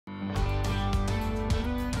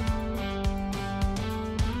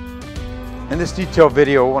In this detailed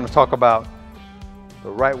video, I want to talk about the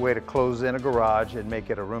right way to close in a garage and make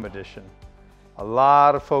it a room addition. A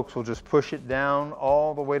lot of folks will just push it down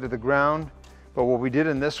all the way to the ground, but what we did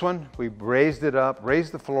in this one, we raised it up,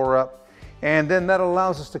 raised the floor up, and then that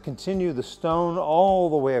allows us to continue the stone all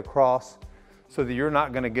the way across so that you're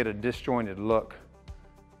not going to get a disjointed look.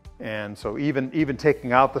 And so even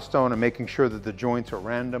taking out the stone and making sure that the joints are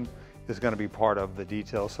random is going to be part of the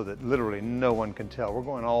detail so that literally no one can tell. We're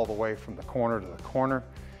going all the way from the corner to the corner,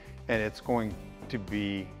 and it's going to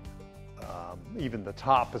be, even the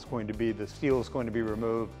top is going to be, the steel is going to be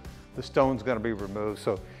removed, the stone's going to be removed.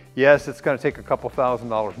 So yes, it's going to take a couple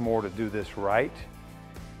 $1,000s more to do this right.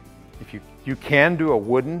 If you can do a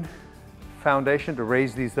wooden foundation to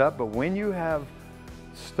raise these up, but when you have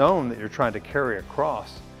stone that you're trying to carry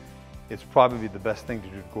across, it's probably the best thing to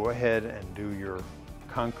do. Go ahead and do your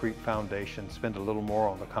concrete foundation, spend a little more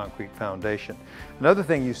on the concrete foundation. Another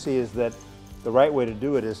thing you see is that the right way to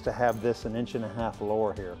do it is to have this 1.5 inches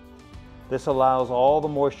lower here. This allows all the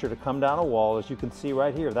moisture to come down a wall, as you can see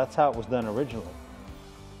right here. That's how it was done originally.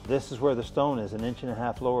 This is where the stone is 1.5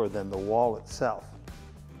 inches lower than the wall itself.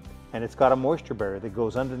 And it's got a moisture barrier that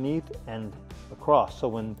goes underneath and across. So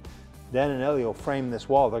when Dan and Elio frame this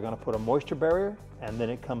wall, they're going to put a moisture barrier, and then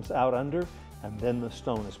it comes out under, and then the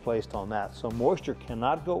stone is placed on that. So moisture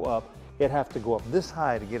cannot go up. It has to go up this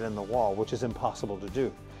high to get in the wall, which is impossible to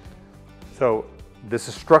do. So this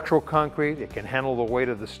is structural concrete. It can handle the weight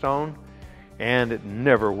of the stone, and it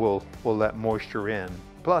never will let moisture in.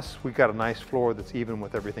 Plus, we've got a nice floor that's even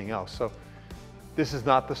with everything else. So this is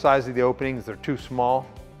not the size of the openings. They're too small.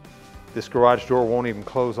 This garage door won't even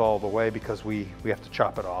close all the way because we have to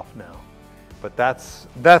chop it off now. But that's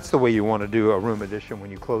the way you want to do a room addition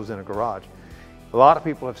when you close in a garage. A lot of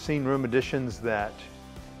people have seen room additions that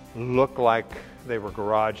look like they were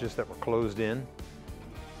garages that were closed in,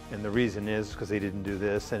 and the reason is because they didn't do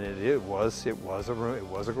this, and it was a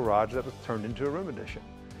garage that was turned into a room addition.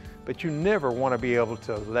 But you never want to be able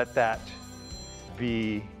to let that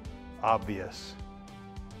be obvious,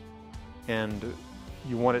 and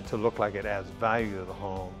you want it to look like it adds value to the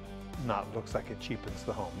home, not looks like it cheapens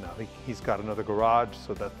the home. Now he's got another garage,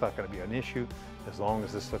 so that's not going to be an issue as long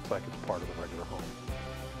as this looks like it's part of the regular home.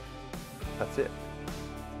 That's it.